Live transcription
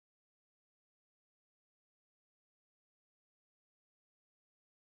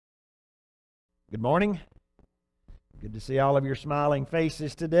Good morning. Good to see all of your smiling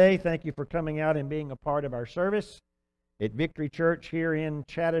faces today. Thank you for coming out and being a part of our service at Victory Church here in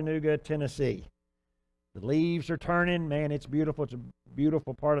Chattanooga, Tennessee. The leaves are turning. Man, it's beautiful. It's a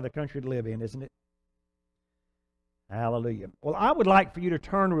beautiful part of the country to live in, isn't it? Hallelujah. Well, I would like for you to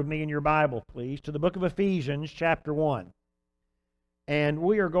turn with me in your Bible, please, to the book of Ephesians, chapter 1. And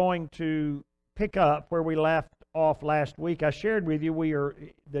we are going to pick up where we left off last week. I shared with you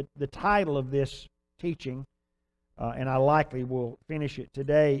the title of this teaching, and I likely will finish it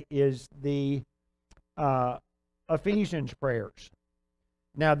today, is the Ephesians Prayers.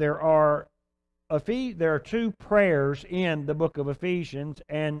 Now there are two prayers in the book of Ephesians,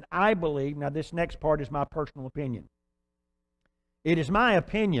 and I believe, now this next part is my personal opinion. It is my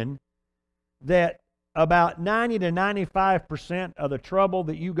opinion that about 90 to 95% of the trouble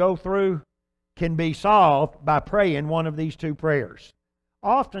that you go through can be solved by praying one of these two prayers.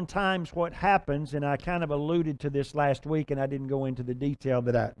 Oftentimes what happens, and I kind of alluded to this last week and I didn't go into the detail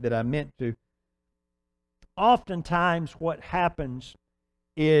that I meant to. Oftentimes what happens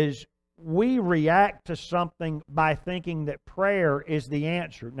is we react to something by thinking that prayer is the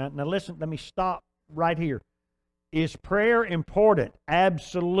answer. Now listen, let me stop right here. Is prayer important?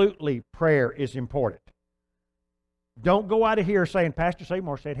 Absolutely, prayer is important. Don't go out of here saying, Pastor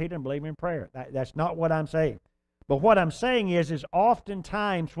Seymour said he didn't believe in prayer. That's not what I'm saying. But what I'm saying is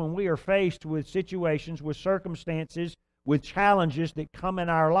oftentimes when we are faced with situations, with circumstances, with challenges that come in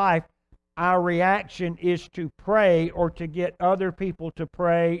our life, our reaction is to pray or to get other people to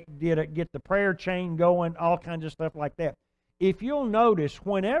pray, get the prayer chain going, all kinds of stuff like that. If you'll notice,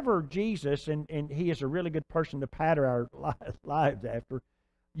 whenever Jesus, and he is a really good person to pattern our lives after,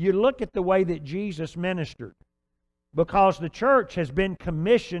 you look at the way that Jesus ministered. Because the church has been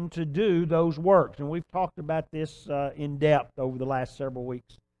commissioned to do those works. And we've talked about this in depth over the last several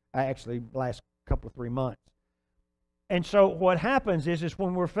weeks. Actually, the last couple of 3 months. And so what happens is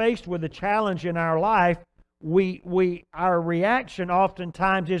when we're faced with a challenge in our life, our reaction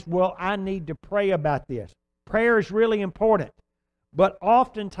oftentimes is, well, I need to pray about this. Prayer is really important. But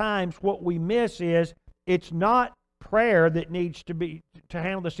oftentimes what we miss is it's not prayer that needs to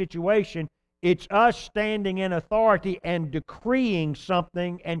handle the situation. It's us standing in authority and decreeing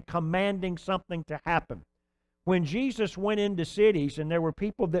something and commanding something to happen. When Jesus went into cities and there were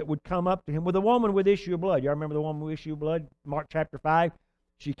people that would come up to him, with a woman with issue of blood. Y'all remember the woman with issue of blood? Mark chapter 5.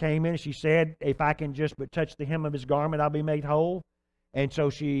 She came in and she said, if I can just but touch the hem of his garment, I'll be made whole. And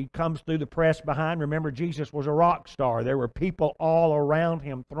so she comes through the press behind. Remember, Jesus was a rock star. There were people all around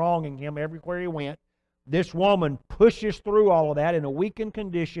him, thronging him everywhere he went. This woman pushes through all of that in a weakened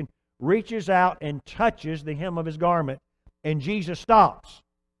condition, reaches out and touches the hem of his garment, and Jesus stops.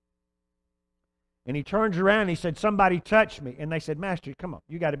 And he turns around and he said, somebody touched me. And they said, Master, come on,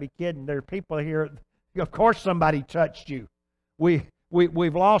 you got to be kidding. There are people here. Of course somebody touched you.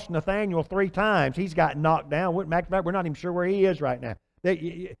 We've lost Nathaniel 3 times. He's got knocked down. Matter of fact, we're not even sure where he is right now.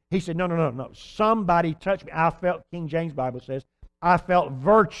 He said, no. Somebody touched me. I felt, King James Bible says, I felt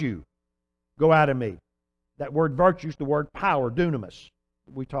virtue go out of me. That word virtue is the word power, dunamis.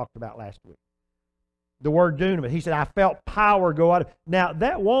 We talked about last week. The word dunamis. He said, I felt power go out. Now,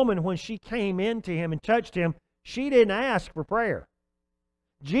 that woman, when she came into him and touched him, she didn't ask for prayer.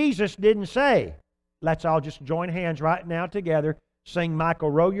 Jesus didn't say, let's all just join hands right now together, sing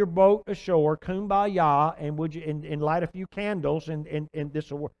Michael, row your boat ashore, kumbaya, and would you and light a few candles, and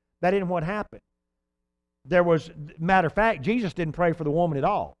this will work. That isn't what happened. Matter of fact, Jesus didn't pray for the woman at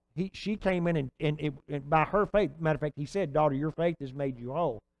all. She came in and by her faith, matter of fact, he said, daughter, your faith has made you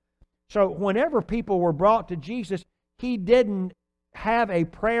whole. So whenever people were brought to Jesus, he didn't have a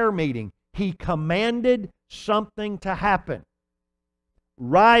prayer meeting. He commanded something to happen.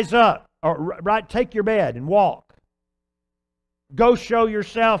 Rise up, or take your bed and walk. Go show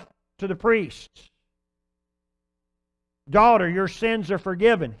yourself to the priests. Daughter, your sins are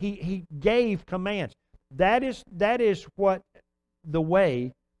forgiven. He gave commands. That is what the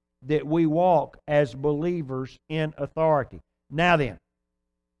way that we walk as believers in authority. Now then,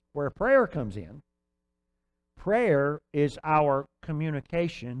 where prayer comes in, prayer is our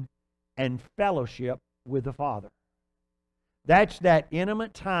communication and fellowship with the Father. That's that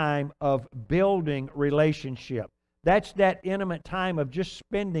intimate time of building relationship. That's that intimate time of just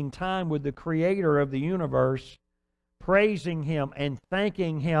spending time with the Creator of the universe, praising Him and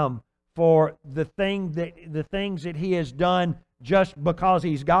thanking Him for the things that He has done just because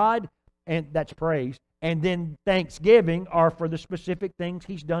He's God, and that's praise. And then thanksgiving are for the specific things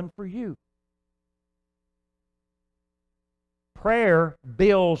He's done for you. Prayer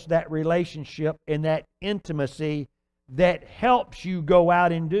builds that relationship and that intimacy that helps you go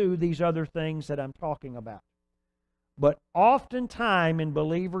out and do these other things that I'm talking about. But oftentimes in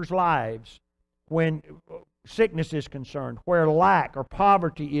believers' lives, when sickness is concerned, where lack or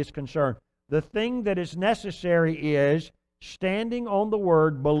poverty is concerned, the thing that is necessary is standing on the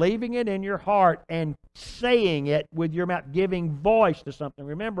Word, believing it in your heart, and saying it with your mouth, giving voice to something.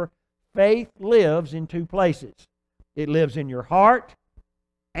 Remember, faith lives in two places. It lives in your heart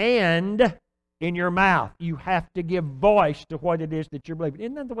and in your mouth. You have to give voice to what it is that you're believing.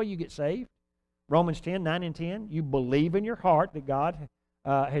 Isn't that the way you get saved? Romans 10, 9 and 10. You believe in your heart that God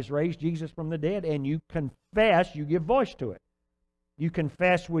has raised Jesus from the dead, and you confess, you give voice to it. You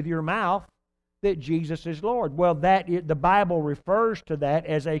confess with your mouth that Jesus is Lord. Well, the Bible refers to that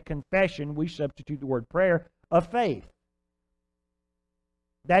as a confession. We substitute the word prayer of faith.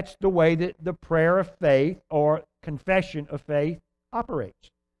 That's the way that the prayer of faith or confession of faith operates.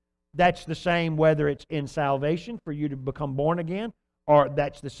 That's the same whether it's in salvation for you to become born again, or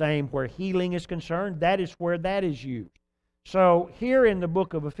that's the same where healing is concerned. That is where that is used. So here in the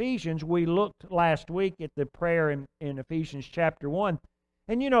book of Ephesians, we looked last week at the prayer in Ephesians chapter 1.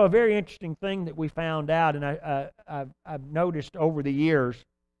 And you know, a very interesting thing that we found out, and I've noticed over the years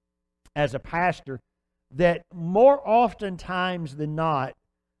as a pastor, that more oftentimes than not,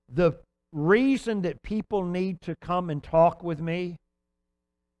 the reason that people need to come and talk with me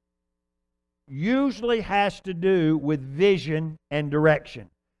usually has to do with vision and direction.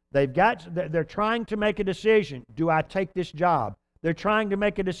 They're trying to make a decision. Do I take this job? They're trying to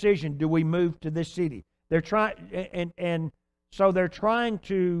make a decision. Do we move to this city? They're trying, and so they're trying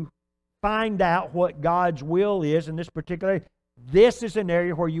to find out what God's will is in this particular area. This is an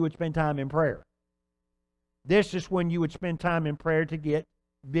area where you would spend time in prayer. This is when you would spend time in prayer to get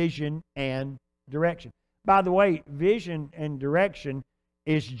vision and direction. By the way, vision and direction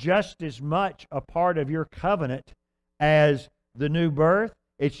is just as much a part of your covenant as the new birth.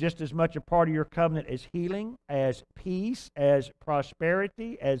 It's just as much a part of your covenant as healing, as peace, as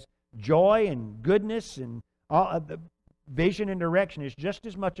prosperity, as joy and goodness, and all of the vision and direction is just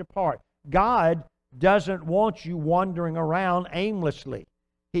as much a part. God doesn't want you wandering around aimlessly.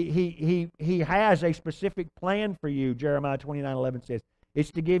 He has a specific plan for you, Jeremiah 29:11 says.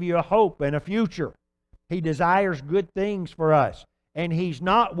 It's to give you a hope and a future. He desires good things for us. And He's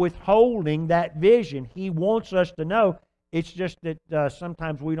not withholding that vision. He wants us to know. It's just that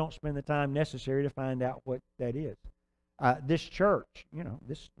sometimes we don't spend the time necessary to find out what that is. This church, you know,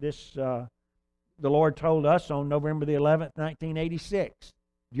 the Lord told us on November the 11th, 1986.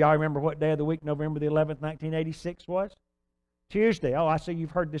 Do y'all remember what day of the week November the 11th, 1986 was? Tuesday. Oh, I see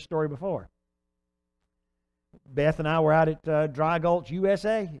you've heard this story before. Beth and I were out at Dry Gulch,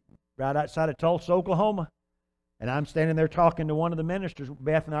 USA, right outside of Tulsa, Oklahoma. And I'm standing there talking to one of the ministers.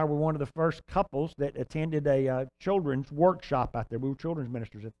 Beth and I were one of the first couples that attended a children's workshop out there. We were children's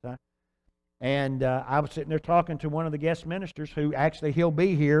ministers at the time. And I was sitting there talking to one of the guest ministers who actually, he'll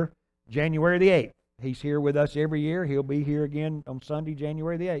be here January the 8th. He's here with us every year. He'll be here again on Sunday,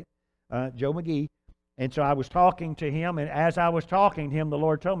 January the 8th, Joe McGee. And so I was talking to him, and as I was talking to him, the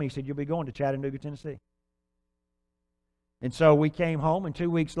Lord told me, He said, you'll be going to Chattanooga, Tennessee. And so we came home, and 2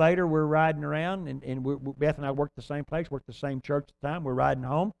 weeks later, we're riding around, and Beth and I worked the same place, worked the same church at the time. We're riding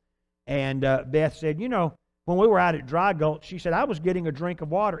home, and Beth said, you know, when we were out at Dry Gulch, she said, I was getting a drink of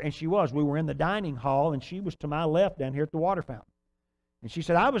water, and she was. We were in the dining hall, and she was to my left down here at the water fountain. And she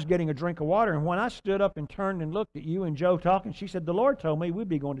said, I was getting a drink of water, and when I stood up and turned and looked at you and Joe talking, she said, the Lord told me we'd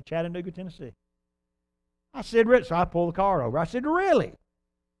be going to Chattanooga, Tennessee. I said, so I pulled the car over. I said, really?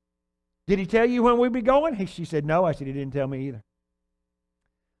 Did He tell you when we'd be going? She said, no. I said, He didn't tell me either.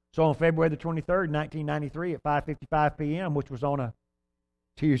 So on February the 23rd, 1993 at 5:55 p.m., which was on a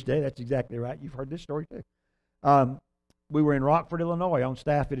Tuesday, that's exactly right. You've heard this story too. We were in Rockford, Illinois on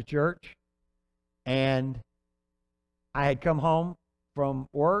staff at a church, and I had come home from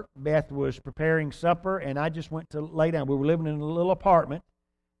work. Beth was preparing supper, and I just went to lay down. We were living in a little apartment,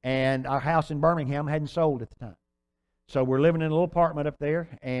 and our house in Birmingham hadn't sold at the time. So we're living in a little apartment up there,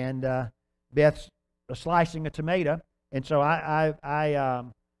 and Beth's slicing a tomato, and so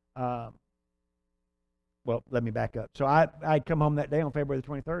well, let me back up. So I'd come home that day on February the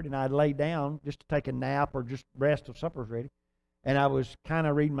 23rd, and I'd lay down just to take a nap or just rest till supper was ready. And I was kind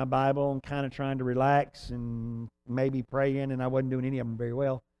of reading my Bible and kind of trying to relax and maybe praying, and I wasn't doing any of them very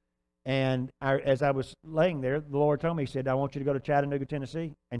well. And as I was laying there, the Lord told me, He said, I want you to go to Chattanooga,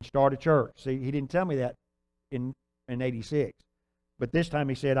 Tennessee and start a church. See, He didn't tell me that in 86. But this time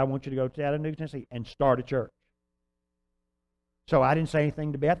He said, I want you to go to Chattanooga, Tennessee and start a church. So I didn't say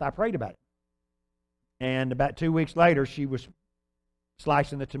anything to Beth. I prayed about it. And about 2 weeks later, she was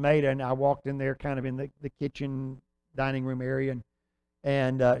slicing the tomato, and I walked in there kind of in the kitchen dining room area.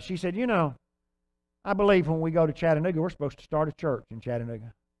 And she said, I believe when we go to Chattanooga, we're supposed to start a church in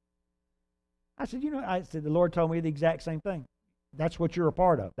Chattanooga. I said, the Lord told me the exact same thing. That's what you're a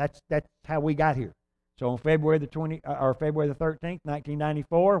part of. That's how we got here. So on February the 13th,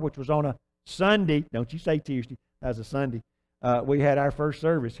 1994, which was on a Sunday, don't you say Tuesday, that was a Sunday, we had our first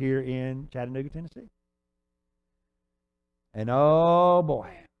service here in Chattanooga, Tennessee. And oh boy,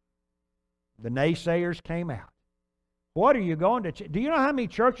 the naysayers came out. What are you going to... Do you know how many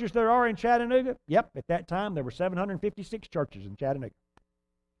churches there are in Chattanooga? Yep, at that time there were 756 churches in Chattanooga.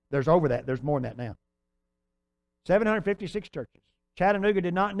 There's over that. There's more than that now. 756 churches. Chattanooga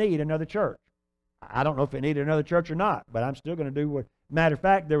did not need another church. I don't know if it needed another church or not, but I'm still going to do what... Matter of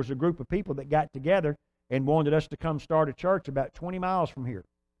fact, there was a group of people that got together and wanted us to come start a church about 20 miles from here.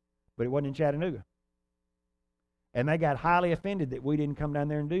 But it wasn't in Chattanooga. And they got highly offended that we didn't come down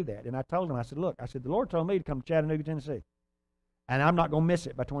there and do that. And I told them, I said, look, the Lord told me to come to Chattanooga, Tennessee. And I'm not going to miss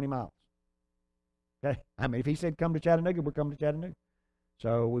it by 20 miles. Okay? I mean, if He said come to Chattanooga, we're coming to Chattanooga.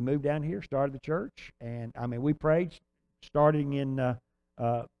 So we moved down here, started the church. And, we prayed, starting in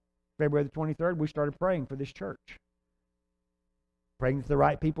February the 23rd, we started praying for this church. Praying that the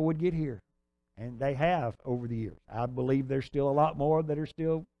right people would get here. And they have over the years. I believe there's still a lot more that are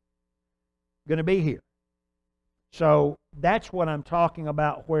still going to be here. So that's what I'm talking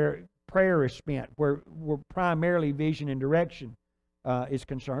about, where prayer is spent, where primarily vision and direction is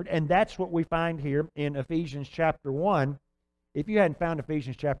concerned. And that's what we find here in Ephesians chapter 1. If you hadn't found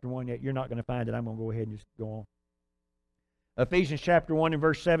Ephesians chapter 1 yet, you're not going to find it. I'm going to go ahead and just go on. Ephesians chapter 1 and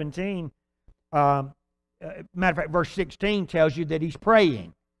verse 17, matter of fact, verse 16 tells you that he's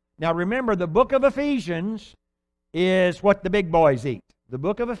praying. Now remember, the book of Ephesians is what the big boys eat. The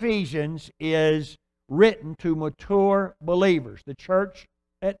book of Ephesians is written to mature believers. The church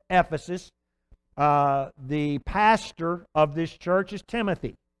at Ephesus, the pastor of this church is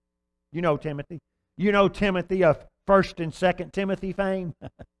Timothy. You know Timothy. You know Timothy of 1st and 2nd Timothy fame.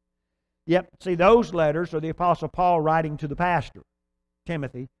 Yep, see, those letters are the Apostle Paul writing to the pastor,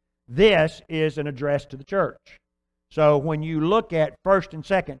 Timothy. This is an address to the church. So when you look at 1st and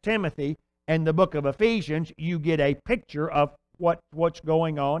 2nd Timothy and the book of Ephesians, you get a picture of what's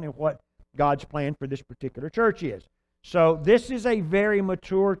going on and what God's plan for this particular church is. So this is a very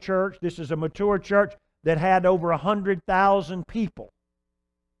mature church. This is a mature church that had over 100,000 people.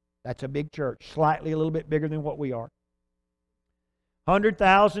 That's a big church, slightly a little bit bigger than what we are.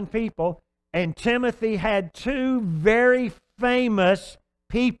 100,000 people. And Timothy had two very famous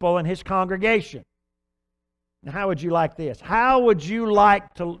people in his congregation. Now, how would you like this? How would you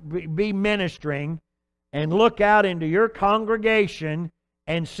like to be ministering and look out into your congregation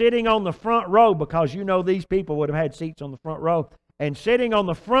and sitting on the front row, because you know these people would have had seats on the front row, and sitting on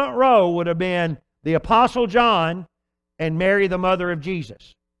the front row would have been the Apostle John and Mary, the mother of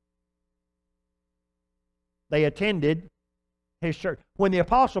Jesus. They attended his church. When the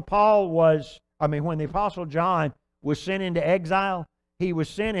Apostle when the Apostle John was sent into exile, he was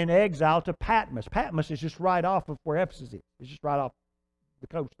sent in exile to Patmos. Patmos is just right off of where Ephesus is. It's just right off the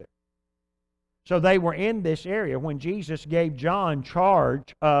coast there. So they were in this area when Jesus gave John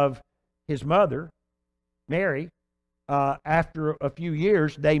charge of his mother, Mary. After a few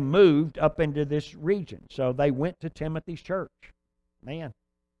years, they moved up into this region. So they went to Timothy's church. Man,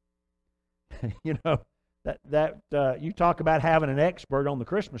 you know, you talk about having an expert on the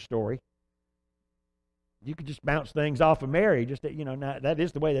Christmas story. You could just bounce things off of Mary. That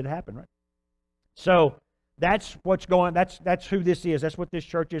is the way that happened, right? So that's what's going. That's who this is. That's what this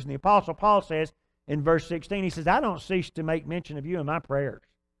church is. And the Apostle Paul says in verse 16, he says, "I don't cease to make mention of you in my prayers."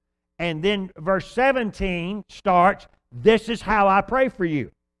 And then verse 17 starts, "This is how I pray for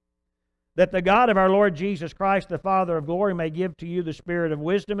you, that the God of our Lord Jesus Christ, the Father of glory, may give to you the spirit of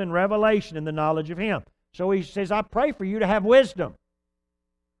wisdom and revelation in the knowledge of Him." So he says, I pray for you to have wisdom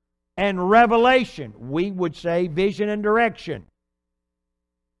and revelation. We would say vision and direction.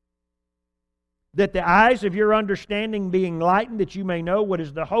 "That the eyes of your understanding be enlightened, that you may know what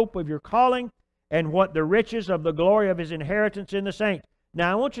is the hope of your calling and what the riches of the glory of His inheritance in the saints."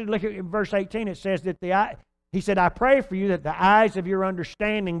 Now I want you to look at verse 18. It says that he said, "I pray for you that the eyes of your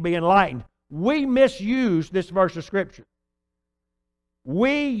understanding be enlightened." We misuse this verse of Scripture.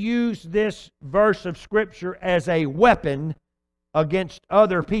 We use this verse of Scripture as a weapon against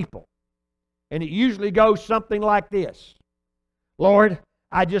other people. And it usually goes something like this: "Lord,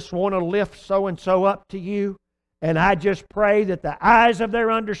 I just want to lift so-and-so up to you, and I just pray that the eyes of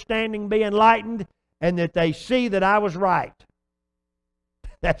their understanding be enlightened and that they see that I was right."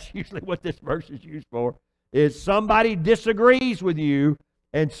 That's usually what this verse is used for, is somebody disagrees with you,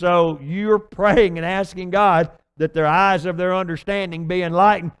 and so you're praying and asking God that their eyes of their understanding be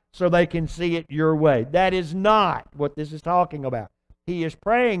enlightened so they can see it your way. That is not what this is talking about. He is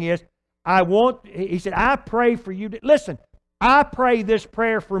praying is, he said, I pray for you. Listen, I pray this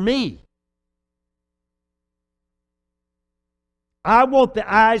prayer for me. I want the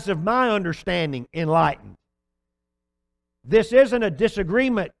eyes of my understanding enlightened. This isn't a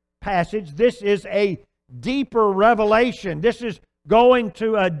disagreement passage. This is a deeper revelation. This is going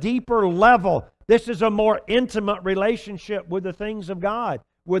to a deeper level. This is a more intimate relationship with the things of God,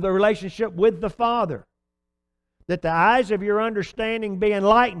 with a relationship with the Father. That the eyes of your understanding be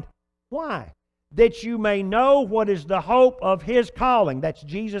enlightened. Why? That you may know what is the hope of His calling. That's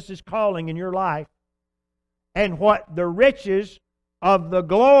Jesus' calling in your life. And what the riches of the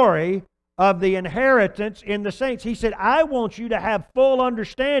glory of the inheritance in the saints. He said, I want you to have full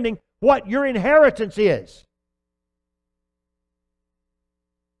understanding what your inheritance is.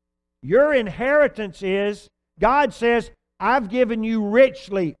 Your inheritance is, God says, I've given you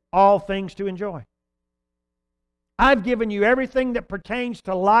richly all things to enjoy. I've given you everything that pertains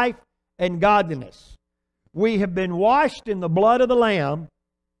to life and godliness. We have been washed in the blood of the Lamb.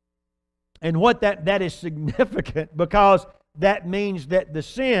 And what that is significant, because that means that the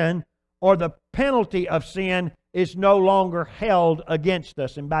sin or the penalty of sin is no longer held against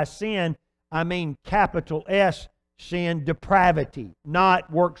us. And by sin, I mean capital S sin, depravity,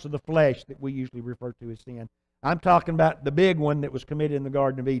 not works of the flesh that we usually refer to as sin. I'm talking about the big one that was committed in the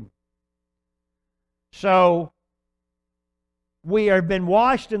Garden of Eden. So, we have been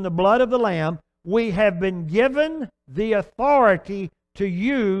washed in the blood of the Lamb. We have been given the authority to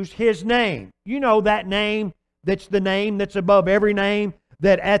use His name. You know that name that's the name that's above every name,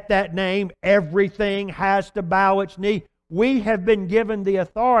 that at that name everything has to bow its knee. We have been given the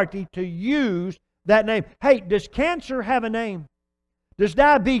authority to use that name. Hey, does cancer have a name? Does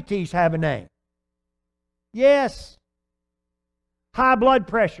diabetes have a name? Yes. High blood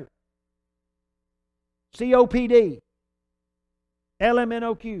pressure. COPD.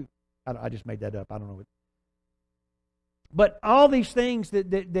 LMNOQ. I just made that up. I don't know what. But all these things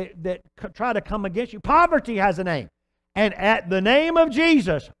that try to come against you. Poverty has a name. And at the name of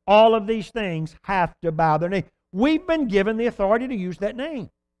Jesus, all of these things have to bow their knee. We've been given the authority to use that name.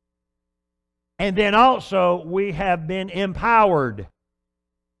 And then also, we have been empowered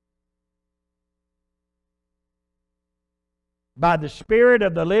by the Spirit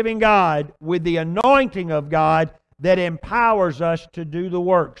of the living God with the anointing of God that empowers us to do the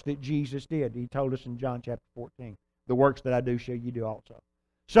works that Jesus did. He told us in John chapter 14, the works that I do shall you do also.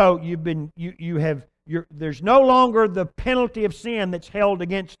 So there's no longer the penalty of sin that's held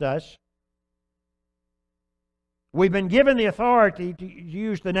against us. We've been given the authority to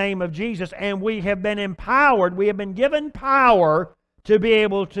use the name of Jesus, and we have been empowered. We have been given power to be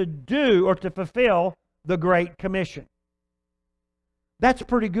able to do or to fulfill the Great Commission. That's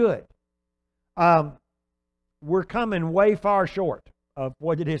pretty good. We're coming way far short of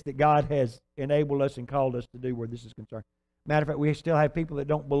what it is that God has enabled us and called us to do where this is concerned. Matter of fact, we still have people that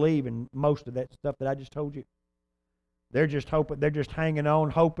don't believe in most of that stuff that I just told you. They're just hoping, they're just hanging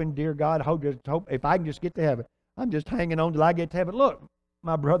on, hoping, dear God, hope if I can just get to heaven. I'm just hanging on till I get to heaven. Look,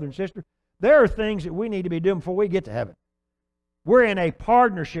 my brother and sister, there are things that we need to be doing before we get to heaven. We're in a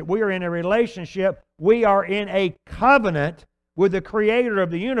partnership. We are in a relationship. We are in a covenant with the Creator of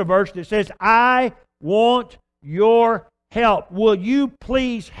the universe that says, I want your help. Will you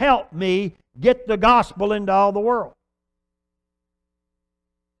please help me get the gospel into all the world?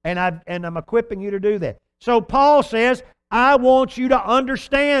 And I'm equipping you to do that. So Paul says, I want you to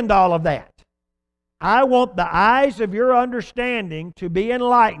understand all of that. I want the eyes of your understanding to be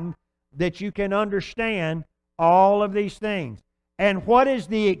enlightened that you can understand all of these things. And what is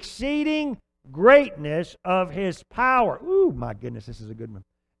the exceeding greatness of His power? Ooh, my goodness, this is a good one.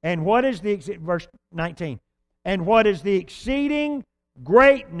 And what is verse 19. And what is the exceeding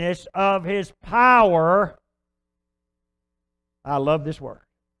greatness of His power? I love this word.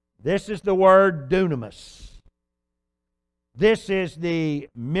 This is the word dunamis. This is the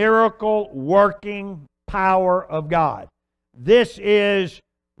miracle working power of God. This is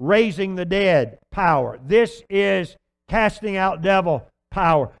raising the dead power. This is casting out devil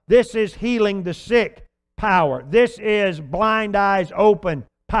power. This is healing the sick power. This is blind eyes open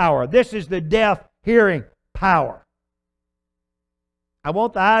power. This is the deaf hearing power. I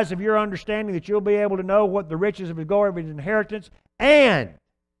want the eyes of your understanding that you'll be able to know what the riches of His glory of His inheritance and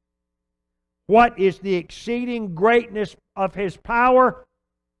what is the exceeding greatness of His power.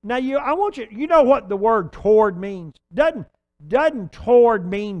 Now, I want you know what the word toward means? Doesn't toward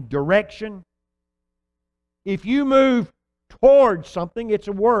mean direction? If you move towards something, it's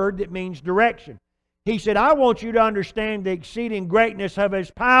a word that means direction. He said, I want you to understand the exceeding greatness of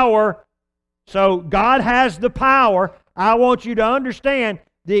His power. So God has the power. I want you to understand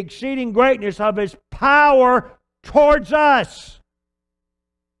the exceeding greatness of His power towards us.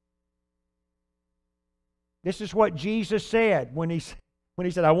 This is what Jesus said when he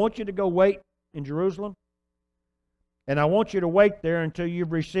said, I want you to go wait in Jerusalem, and I want you to wait there until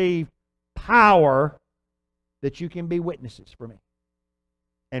you've received power that you can be witnesses for me.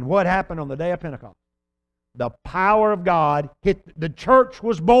 And what happened on the day of Pentecost? The power of God hit. The church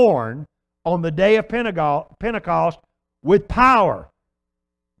was born on the day of Pentecost with power.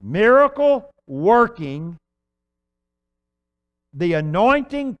 Miracle working, the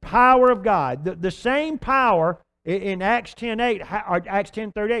anointing power of God. The same power in Acts 10:8, or Acts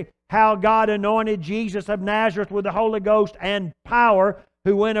 10:38, how God anointed Jesus of Nazareth with the Holy Ghost and power,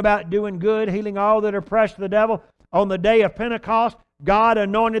 who went about doing good, healing all that are oppressed of the devil. On the day of Pentecost, God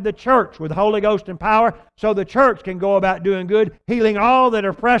anointed the church with the Holy Ghost and power, so the church can go about doing good, healing all that are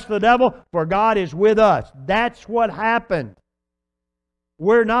oppressed of the devil, for God is with us. That's what happened.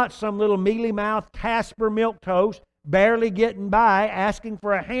 We're not some little mealy-mouthed Casper milquetoast barely getting by, asking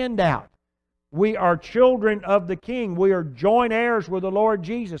for a handout. We are children of the King. We are joint heirs with the Lord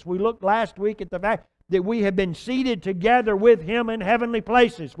Jesus. We looked last week at the fact that we have been seated together with Him in heavenly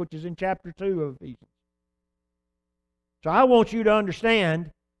places, which is in chapter 2 of Ephesians. So I want you to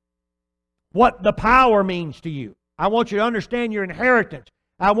understand what the power means to you. I want you to understand your inheritance.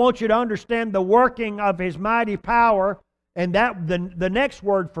 I want you to understand the working of His mighty power. And that the next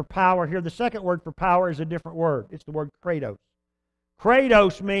word for power here, the second word for power, is a different word. It's the word kratos.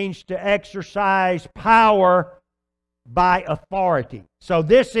 Kratos means to exercise power by authority. So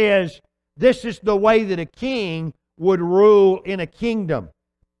this is the way that a king would rule in a kingdom.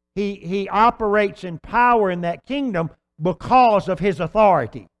 He operates in power in that kingdom because of his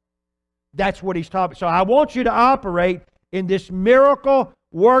authority. That's what he's talking. So I want you to operate in this miracle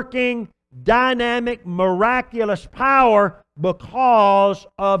working, dynamic, miraculous power because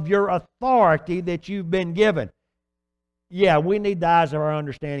of your authority that you've been given. Yeah, we need the eyes of our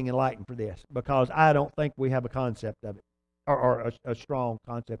understanding enlightened for this, because I don't think we have a concept of it, or a strong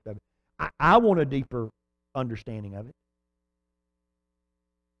concept of it. I want a deeper understanding of it.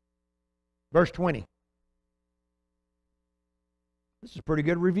 Verse 20. This is a pretty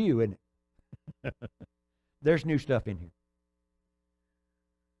good review, isn't it? There's new stuff in here.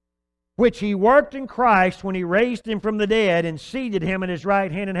 Which He worked in Christ when He raised Him from the dead and seated Him at His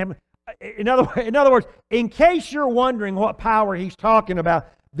right hand in heaven. In other words, in case you're wondering what power He's talking about,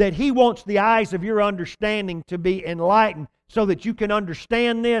 that He wants the eyes of your understanding to be enlightened so that you can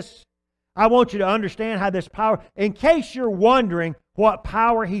understand this. I want you to understand how this power, in case you're wondering what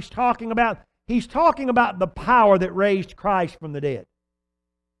power He's talking about the power that raised Christ from the dead.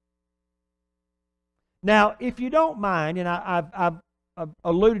 Now, if you don't mind, and I've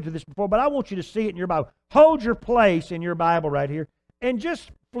alluded to this before, but I want you to see it in your Bible. Hold your place in your Bible right here and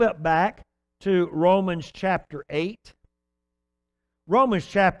just flip back to Romans chapter 8. Romans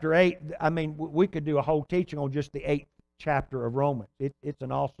chapter 8, I mean, we could do a whole teaching on just the 8th chapter of Romans. It's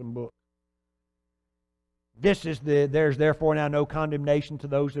an awesome book. There's therefore now no condemnation to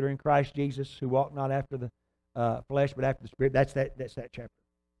those that are in Christ Jesus, who walk not after the flesh, but after the Spirit. That's that chapter.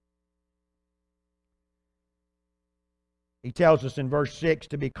 He tells us in verse 6,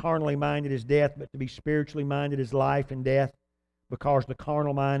 to be carnally minded is death, but to be spiritually minded is life and death, because the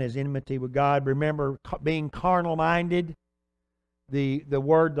carnal mind is enmity with God. Remember, being carnal minded, the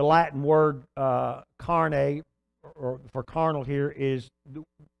Latin word carne, or for carnal here, is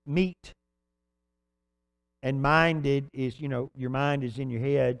meat. And minded is, your mind is in your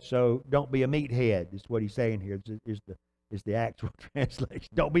head, so don't be a meathead, is what he's saying here, is the actual translation.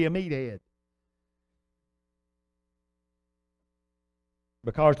 Don't be a meathead.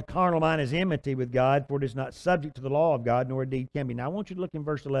 Because the carnal mind is enmity with God, for it is not subject to the law of God, nor indeed can be. Now I want you to look in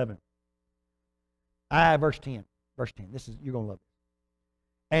verse 11. Verse 10. Verse 10. You're going to love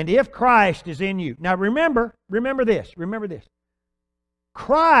it. And if Christ is in you. Now remember this.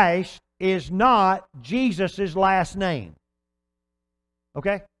 Christ is not Jesus' last name.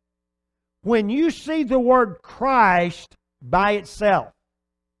 Okay? When you see the word Christ by itself,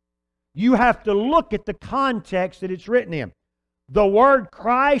 you have to look at the context that it's written in. The word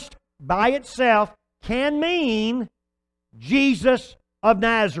Christ by itself can mean Jesus of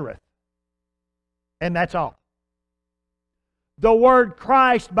Nazareth. And that's all. The word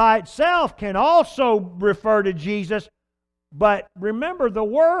Christ by itself can also refer to Jesus, but remember, the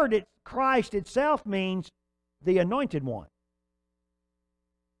word Christ itself means the anointed one.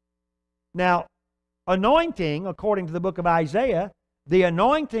 Now, anointing, according to the book of Isaiah, The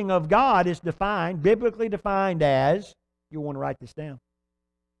anointing of God is defined, biblically defined as, you'll want to write this down,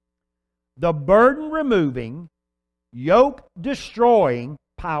 the burden-removing, yoke-destroying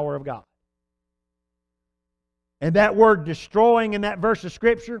power of God. And that word destroying in that verse of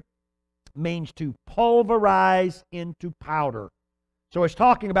Scripture means to pulverize into powder. So it's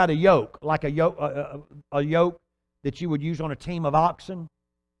talking about a yoke, like a yoke that you would use on a team of oxen.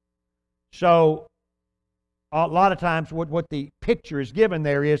 So a lot of times what the picture is given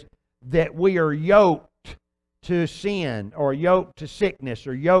there is that we are yoked to sin, or yoked to sickness,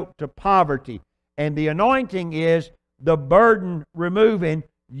 or yoked to poverty. And the anointing is the burden removing,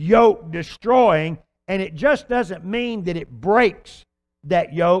 yoke destroying, and it just doesn't mean that it breaks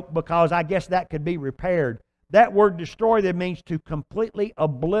that yoke, because I guess that could be repaired. That word destroy there means to completely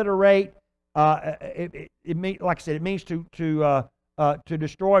obliterate. It means, like I said, it means to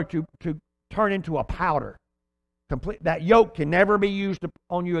destroy, to turn into a powder. That yoke can never be used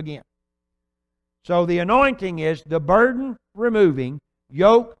on you again. So the anointing is the burden removing,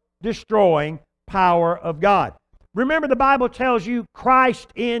 yoke destroying power of God. Remember, the Bible tells you Christ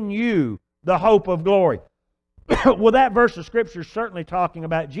in you, the hope of glory. Well, that verse of Scripture is certainly talking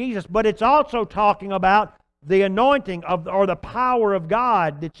about Jesus, but it's also talking about the anointing of, or the power of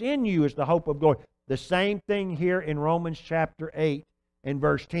God that's in you is the hope of glory. The same thing here in Romans chapter 8 and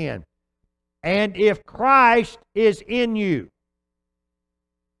verse 10. And if Christ is in you,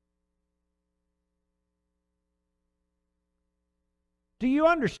 do you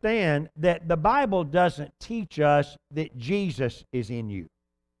understand that the Bible doesn't teach us that Jesus is in you?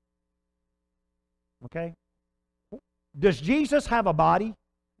 Okay? Does Jesus have a body?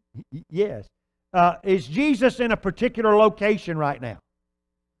 Yes. Is Jesus in a particular location right now?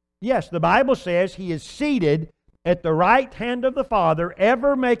 Yes, the Bible says He is seated at the right hand of the Father,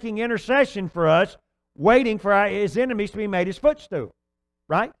 ever making intercession for us, waiting for His enemies to be made His footstool.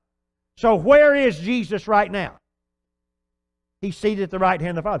 Right? So where is Jesus right now? He's seated at the right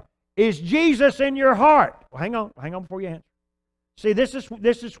hand of the Father. Is Jesus in your heart? Well, hang on before you answer. See, this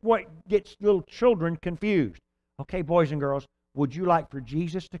is what gets little children confused. Okay, boys and girls, would you like for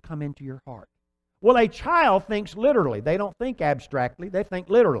Jesus to come into your heart? Well, a child thinks literally. They don't think abstractly. They think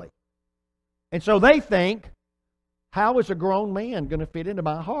literally. And so they think, how is a grown man going to fit into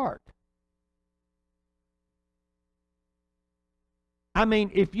my heart? I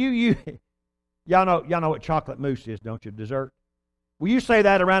mean, if y'all know what chocolate mousse is, don't you? Dessert. Well, you say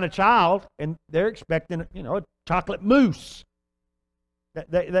that around a child, and they're expecting, a chocolate mousse.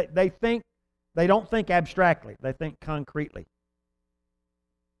 They don't think abstractly. They think concretely.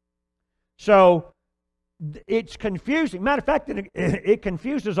 So it's confusing. Matter of fact, it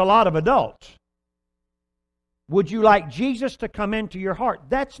confuses a lot of adults. Would you like Jesus to come into your heart?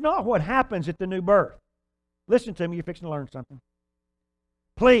 That's not what happens at the new birth. Listen to me, you're fixing to learn something.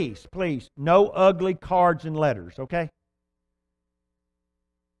 Please, no ugly cards and letters, okay?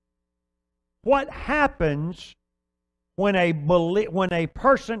 What happens when a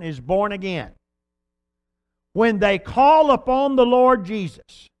person is born again? When they call upon the Lord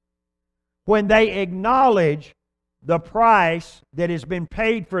Jesus, when they acknowledge the price that has been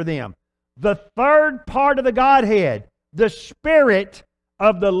paid for them, the third part of the Godhead, the Spirit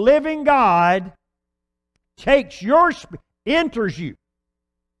of the living God, enters you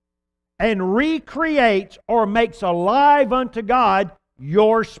and recreates or makes alive unto God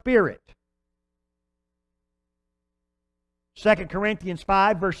your spirit. 2 Corinthians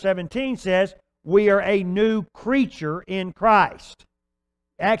 5 verse 17 says, we are a new creature in Christ.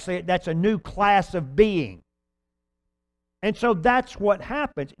 Actually, that's a new class of being. And so that's what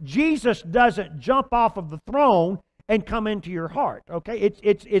happens. Jesus doesn't jump off of the throne and come into your heart. Okay?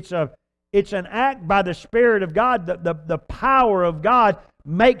 It's an act by the Spirit of God. The power of God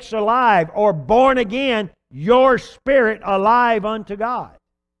makes alive, or born again, your spirit alive unto God.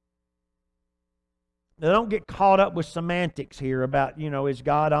 Now, don't get caught up with semantics here about, is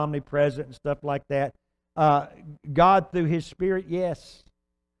God omnipresent and stuff like that. God through His Spirit, yes.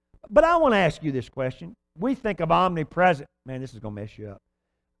 But I want to ask you this question. We think of omnipresent. Man, this is going to mess you up.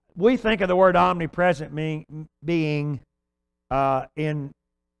 We think of the word omnipresent being able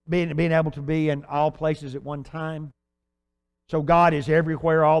to be in all places at one time. So God is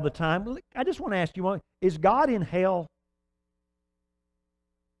everywhere all the time. I just want to ask you, is God in hell?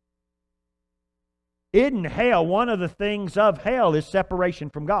 In hell, one of the things of hell is separation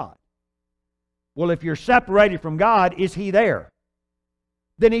from God. Well, if you're separated from God, is He there?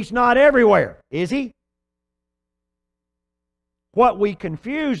 Then He's not everywhere, is He? What we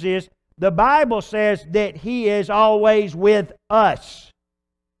confuse is, the Bible says that He is always with us.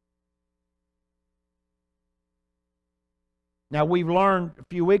 Now, we've learned a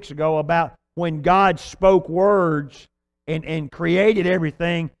few weeks ago about when God spoke words and created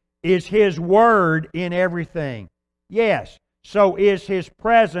everything, is His Word in everything? Yes. So is His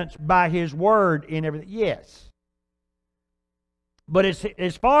presence by His Word in everything? Yes. But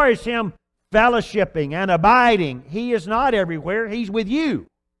as far as Him fellowshipping and abiding, He is not everywhere. He's with you.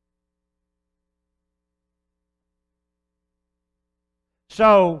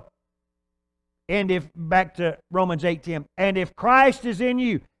 So, and if, back to Romans 8:10, and if Christ is in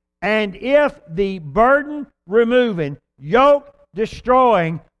you, and if the burden removing, yoke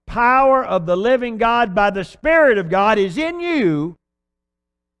destroying power of the living God by the Spirit of God is in you,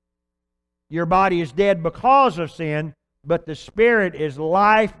 your body is dead because of sin, but the Spirit is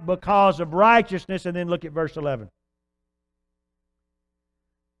life because of righteousness. And then look at verse 11.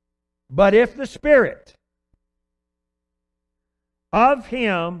 But if the Spirit of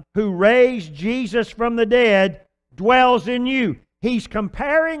Him who raised Jesus from the dead dwells in you. He's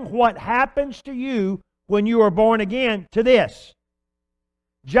comparing what happens to you when you are born again to this.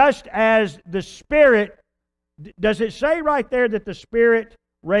 Just as the Spirit, does it say right there that the Spirit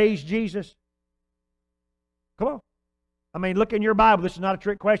raised Jesus? Come on. I mean, look in your Bible. This is not a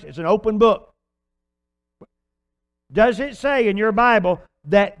trick question. It's an open book. Does it say in your Bible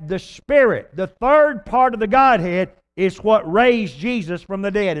that the Spirit, the third part of the Godhead, is what raised Jesus from the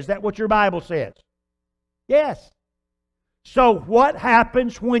dead? Is that what your Bible says? Yes. So what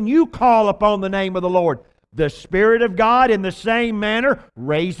happens when you call upon the name of the Lord? The Spirit of God in the same manner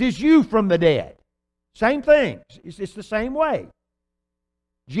raises you from the dead. Same thing. It's the same way.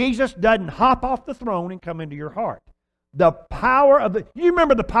 Jesus doesn't hop off the throne and come into your heart. The power of the, you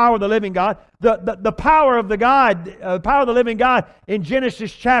remember the power of the living God? The power of the power of the living God in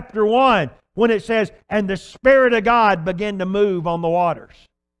Genesis chapter 1, when it says, and the Spirit of God began to move on the waters.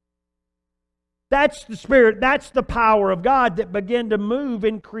 That's the Spirit, that's the power of God that began to move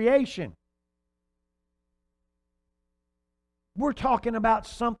in creation. We're talking about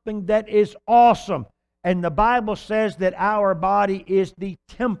something that is awesome. And the Bible says that our body is the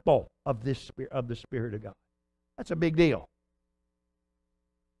temple of the Spirit of God. That's a big deal.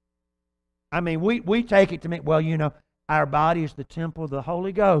 I mean, we take it to mean, well, you know, our body is the temple of the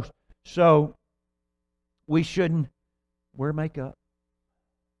Holy Ghost. So we shouldn't wear makeup.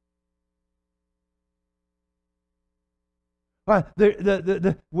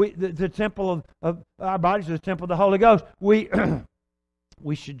 The temple of our bodies is the temple of the Holy Ghost. We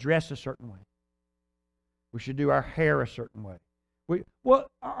should dress a certain way. We should do our hair a certain way.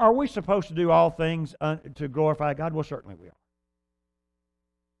 Are we supposed to do all things to glorify God? Well, certainly we are.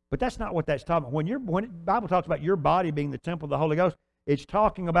 But that's not what that's talking about. When the Bible talks about your body being the temple of the Holy Ghost, it's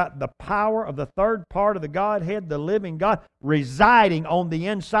talking about the power of the third part of the Godhead, the living God, residing on the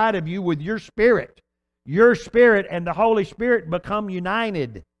inside of you with your spirit. Your spirit and the Holy Spirit become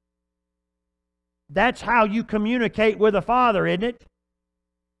united. That's how you communicate with the Father, isn't it?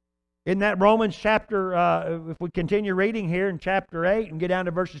 In that Romans chapter, if we continue reading here in chapter 8 and get down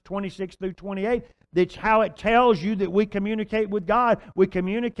to verses 26 through 28, that's how it tells you that we communicate with God. We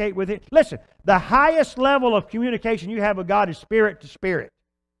communicate with Him. Listen, the highest level of communication you have with God is spirit to spirit.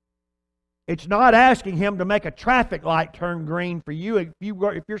 It's not asking Him to make a traffic light turn green for you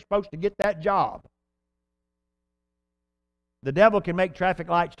if you're supposed to get that job. The devil can make traffic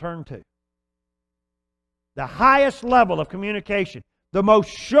lights turn too. The highest level of communication, the most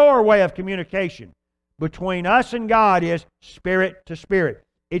sure way of communication between us and God is spirit to spirit.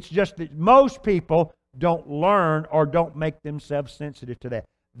 It's just that most people don't learn or don't make themselves sensitive to that.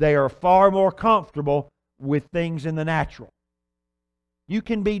 They are far more comfortable with things in the natural. You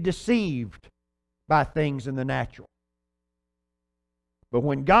can be deceived by things in the natural. But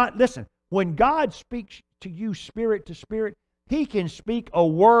when God, listen, when God speaks to you spirit to spirit, He can speak a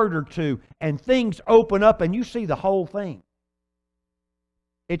word or two and things open up and you see the whole thing.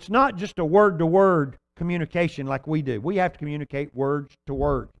 It's not just a word-to-word communication like we do. We have to communicate words to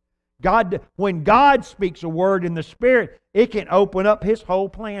word. When God speaks a word in the Spirit, it can open up His whole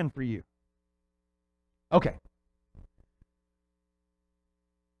plan for you. Okay.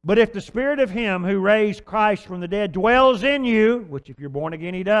 But if the Spirit of Him who raised Christ from the dead dwells in you, which if you're born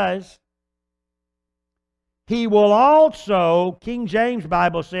again He does, He will also, King James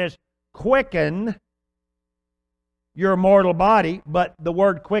Bible says, quicken your mortal body, but the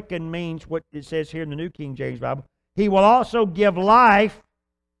word quicken means what it says here in the New King James Bible. He will also give life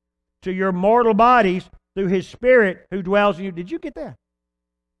to your mortal bodies through His Spirit who dwells in you. Did you get that?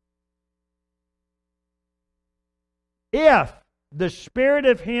 If the Spirit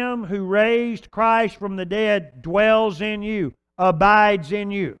of Him who raised Christ from the dead dwells in you, abides in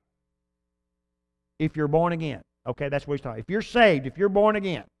you, if you're born again. Okay, that's what he's talking. If you're saved, if you're born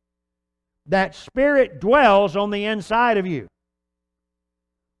again, that Spirit dwells on the inside of you.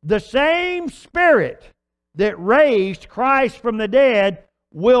 The same Spirit that raised Christ from the dead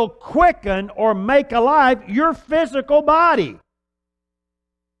will quicken or make alive your physical body.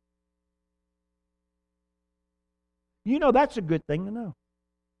 You know, that's a good thing to know.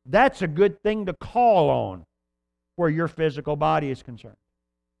 That's a good thing to call on where your physical body is concerned.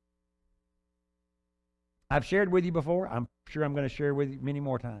 I've shared with you before. I'm sure I'm going to share with you many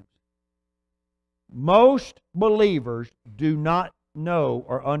more times. Most believers do not know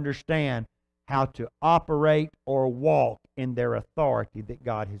or understand how to operate or walk in their authority that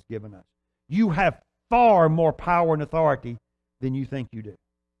God has given us. You have far more power and authority than you think you do.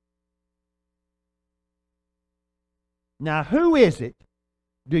 Now, who is it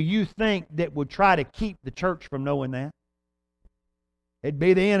do you think that would try to keep the church from knowing that? It'd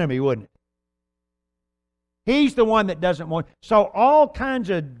be the enemy, wouldn't it? He's the one that doesn't want. So all kinds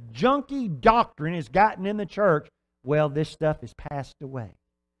of junky doctrine has gotten in the church. Well, this stuff has passed away.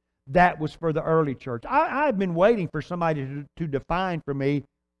 That was for the early church. I've been waiting for somebody to define for me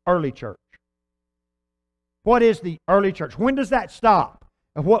early church. What is the early church? When does that stop?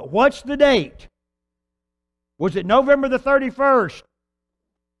 What's the date? Was it November the 31st,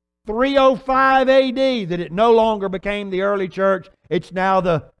 305 AD that it no longer became the early church? It's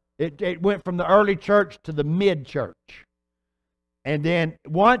now it went from the early church to the mid-church. And then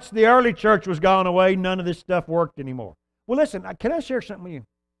once the early church was gone away, none of this stuff worked anymore. Well, listen, can I share something with you?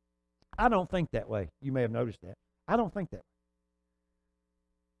 I don't think that way. You may have noticed that. I don't think that way.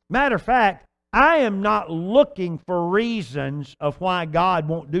 Matter of fact, I am not looking for reasons of why God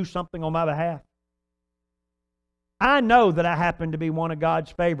won't do something on my behalf. I know that I happen to be one of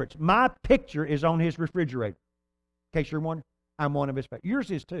God's favorites. My picture is on His refrigerator. In case you're wondering, I'm one of His favorites.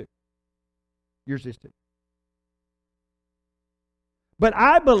 Yours is too. Yours is too. But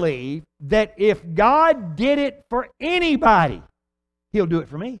I believe that if God did it for anybody, He'll do it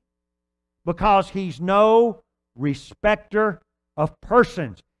for me. Because He's no respecter of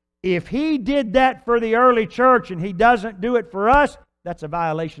persons. If He did that for the early church and He doesn't do it for us, that's a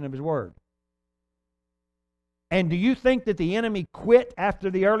violation of His Word. And do you think that the enemy quit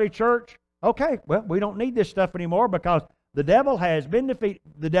after the early church? Okay, well, we don't need this stuff anymore because the devil has been defeated.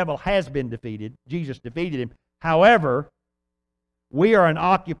 The devil has been defeated. Jesus defeated him. However, we are an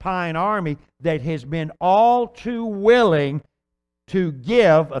occupying army that has been all too willing to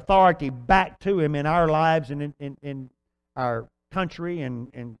give authority back to Him in our lives and in our country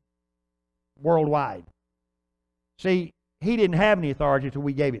and worldwide. See, He didn't have any authority until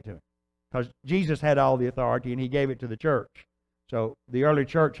we gave it to Him. Because Jesus had all the authority and He gave it to the church. So the early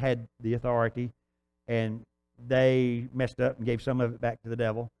church had the authority and they messed up and gave some of it back to the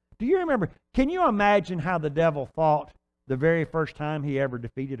devil. Do you remember? Can you imagine how the devil thought the very first time he ever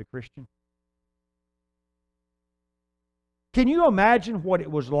defeated a Christian? Can you imagine what it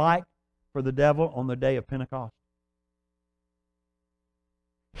was like for the devil on the day of Pentecost?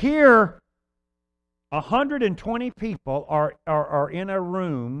 Here, 120 people are in a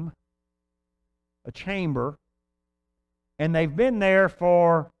room, a chamber, and they've been there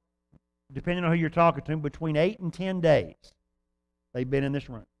for, depending on who you're talking to, between 8 and 10 days. They've been in this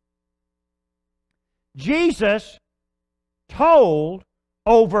room. Jesus told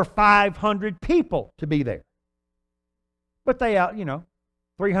over 500 people to be there. But they,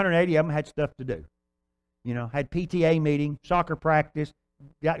 380 of them had stuff to do. Had PTA meeting, soccer practice.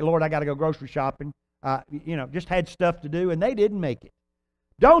 Lord, I got to go grocery shopping. Just had stuff to do, and they didn't make it.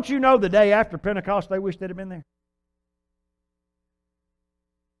 Don't you know the day after Pentecost they wished they'd have been there?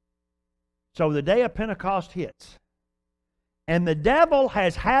 So the day of Pentecost hits, and the devil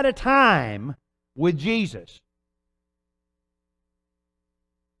has had a time with Jesus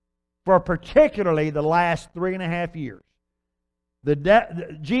for particularly the last 3.5 years.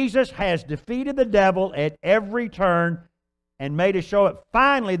 Jesus has defeated the devil at every turn and made a show of it.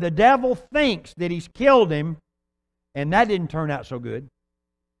 Finally, the devil thinks that he's killed him, and that didn't turn out so good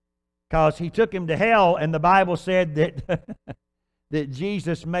because he took him to hell, and the Bible said that, that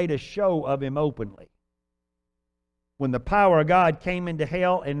Jesus made a show of him openly. When the power of God came into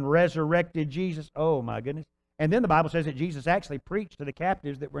hell and resurrected Jesus, oh my goodness. And then the Bible says that Jesus actually preached to the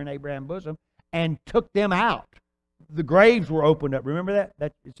captives that were in Abraham's bosom and took them out. The graves were opened up. Remember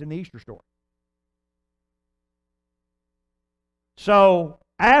that? It's in the Easter story. So,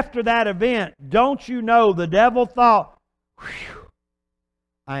 after that event, don't you know the devil thought, whew,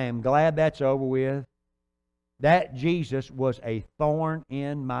 I am glad that's over with. That Jesus was a thorn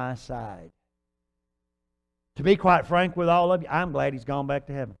in my side. To be quite frank with all of you, I'm glad he's gone back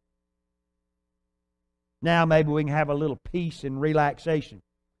to heaven. Now maybe we can have a little peace and relaxation.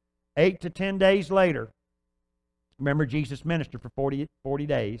 8 to 10 days later, remember Jesus ministered for 40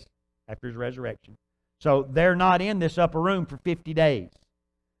 days after His resurrection. So they're not in this upper room for 50 days.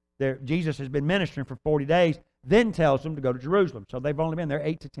 Jesus has been ministering for 40 days, then tells them to go to Jerusalem. So they've only been there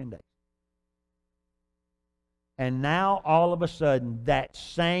 8 to 10 days. And now all of a sudden, that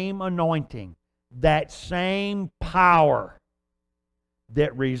same anointing, that same power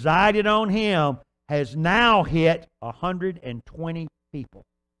that resided on Him has now hit 120 people.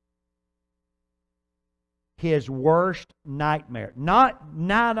 His worst nightmare. Not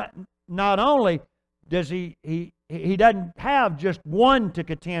only does he doesn't have just one to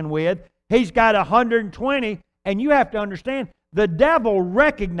contend with, he's got 120, and you have to understand, the devil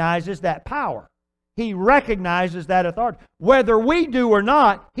recognizes that power. He recognizes that authority. Whether we do or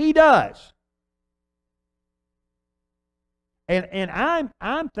not, he does. And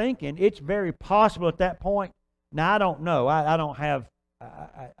I'm thinking it's very possible at that point. Now I don't know. I don't have.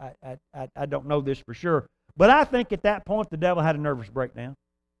 I don't know this for sure. But I think at that point the devil had a nervous breakdown.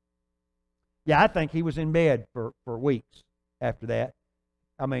 Yeah, I think he was in bed for weeks after that.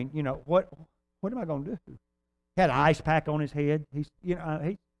 I mean, you know, what am I going to do? He had an ice pack on his head.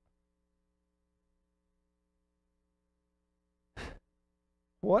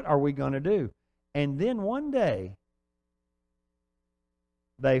 What are we going to do? And then one day,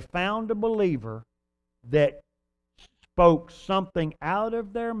 they found a believer that spoke something out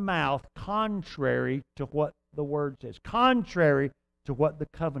of their mouth contrary to what the Word says, contrary to what the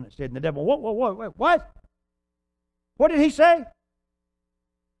covenant said. And the devil, what? What did he say?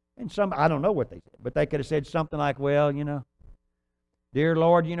 And I don't know what they said, but they could have said something like, well, you know, dear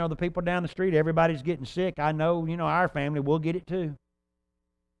Lord, you know, the people down the street, everybody's getting sick. I know, you know, our family, we'll get it too.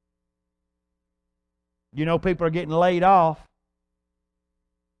 You know, people are getting laid off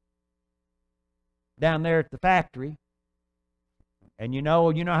down there at the factory. And you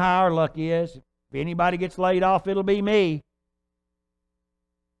know how our luck is. If anybody gets laid off, it'll be me.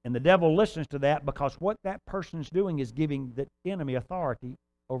 And the devil listens to that because what that person's doing is giving the enemy authority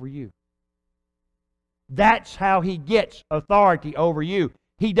over you. That's how he gets authority over you.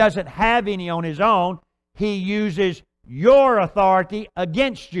 He doesn't have any on his own. He uses your authority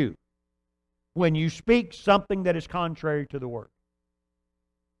against you when you speak something that is contrary to the Word.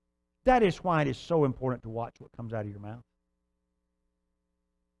 That is why it is so important to watch what comes out of your mouth.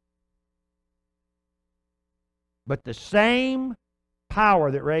 But the same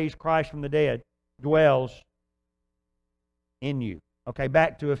power that raised Christ from the dead dwells in you. Okay,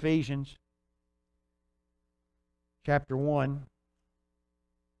 back to Ephesians chapter 1.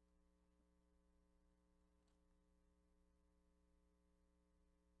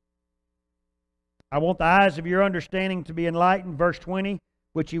 I want the eyes of your understanding to be enlightened. Verse 20,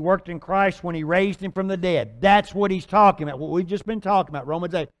 which He worked in Christ when He raised Him from the dead. That's what He's talking about. What we've just been talking about.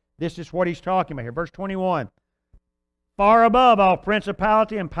 Romans 8. This is what He's talking about here. Verse 21. Far above all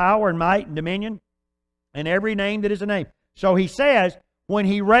principality and power and might and dominion and every name that is a name. So He says, when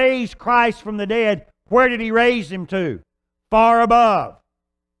He raised Christ from the dead, where did He raise Him to? Far above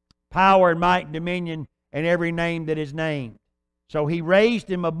power and might and dominion and every name that is named. So He raised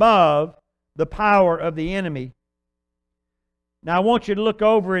Him above the power of the enemy. Now I want you to look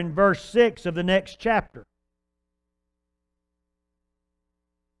over in verse 6 of the next chapter.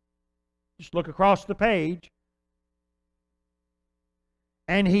 Just look across the page.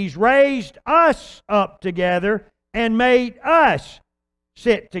 And He's raised us up together and made us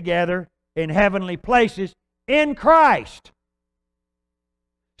sit together in heavenly places in Christ.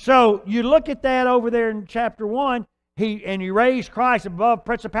 So you look at that over there in chapter 1. He raised Christ above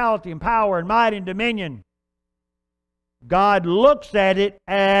principality and power and might and dominion. God looks at it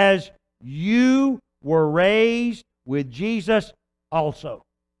as you were raised with Jesus also.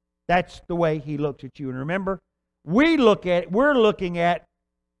 That's the way He looks at you. And remember, we're looking at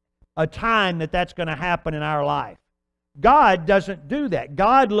a time that's going to happen in our life. God doesn't do that.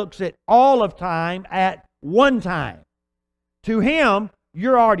 God looks at all of time at one time. To Him,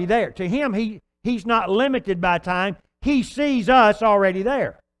 you're already there. To Him, He's not limited by time. He sees us already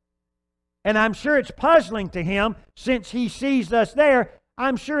there. And I'm sure it's puzzling to Him, since He sees us there,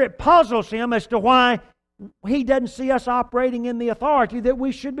 I'm sure it puzzles Him as to why He doesn't see us operating in the authority that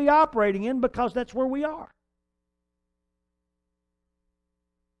we should be operating in, because that's where we are.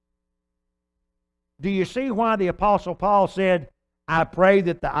 Do you see why the Apostle Paul said, I pray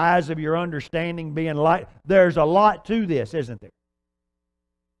that the eyes of your understanding be enlightened? There's a lot to this, isn't there?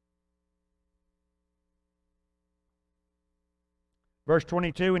 Verse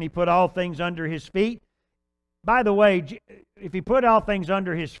 22, and He put all things under His feet. By the way, if He put all things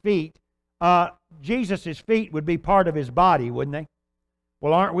under His feet, Jesus' feet would be part of His body, wouldn't they?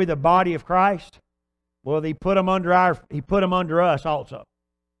 Well, aren't we the body of Christ? Well, He put them under us also,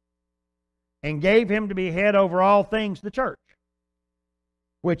 and gave Him to be head over all things, the church,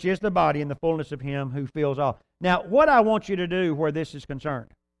 which is the body in the fullness of Him who fills all. Now, what I want you to do where this is concerned,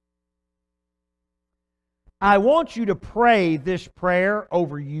 I want you to pray this prayer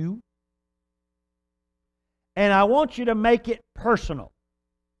over you, and I want you to make it personal.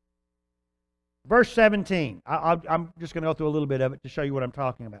 Verse 17. I'm just going to go through a little bit of it to show you what I'm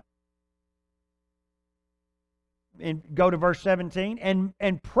talking about. And go to verse 17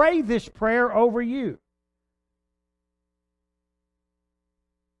 and pray this prayer over you.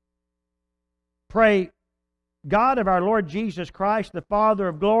 Pray, God of our Lord Jesus Christ, the Father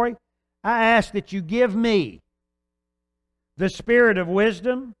of glory, I ask that you give me the spirit of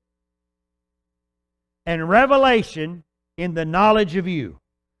wisdom and revelation in the knowledge of you,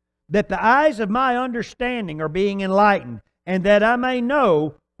 that the eyes of my understanding are being enlightened, and that I may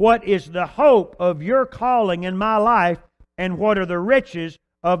know what is the hope of your calling in my life, and what are the riches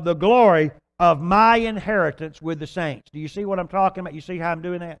of the glory of my inheritance with the saints. Do you see what I'm talking about? You see how I'm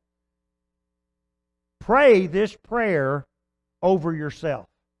doing that? Pray this prayer over yourself.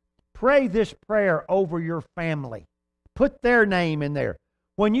 Pray this prayer over your family. Put their name in there.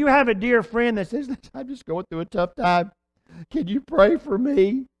 When you have a dear friend that says, I'm just going through a tough time, can you pray for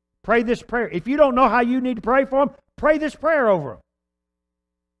me? Pray this prayer. If you don't know how you need to pray for them, pray this prayer over them.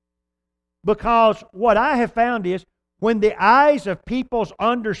 Because what I have found is, when the eyes of people's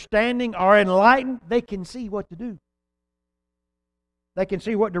understanding are enlightened, they can see what to do. They can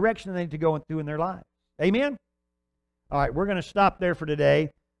see what direction they need to go through in their lives. Amen? All right, we're going to stop there for today.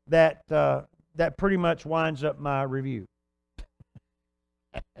 That pretty much winds up my review.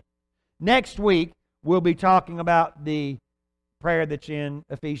 Next week, we'll be talking about the prayer that's in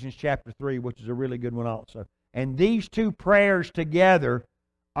Ephesians chapter 3, which is a really good one also. And these two prayers together,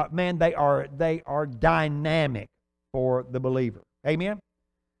 man, they are dynamic for the believer. Amen?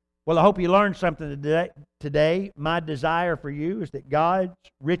 Well, I hope you learned something today. My desire for you is that God's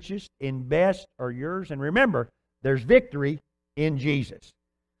richest and best are yours. And remember, there's victory in Jesus.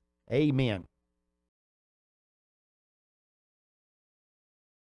 Amen.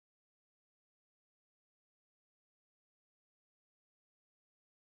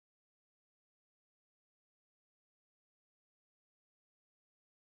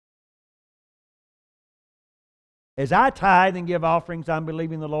 As I tithe and give offerings, I'm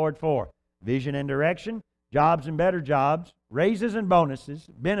believing the Lord for vision and direction, jobs and better jobs, raises and bonuses,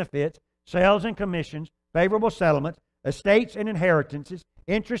 benefits, sales and commissions, favorable settlements, estates and inheritances,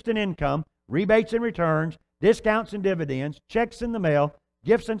 interest and income, rebates and returns, discounts and dividends, checks in the mail,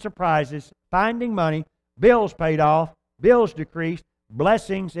 gifts and surprises, finding money, bills paid off, bills decreased,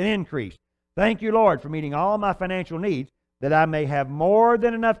 blessings and increase. Thank you, Lord, for meeting all my financial needs, that I may have more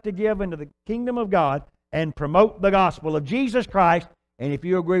than enough to give into the kingdom of God and promote the gospel of Jesus Christ. And if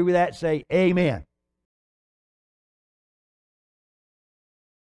you agree with that, say amen.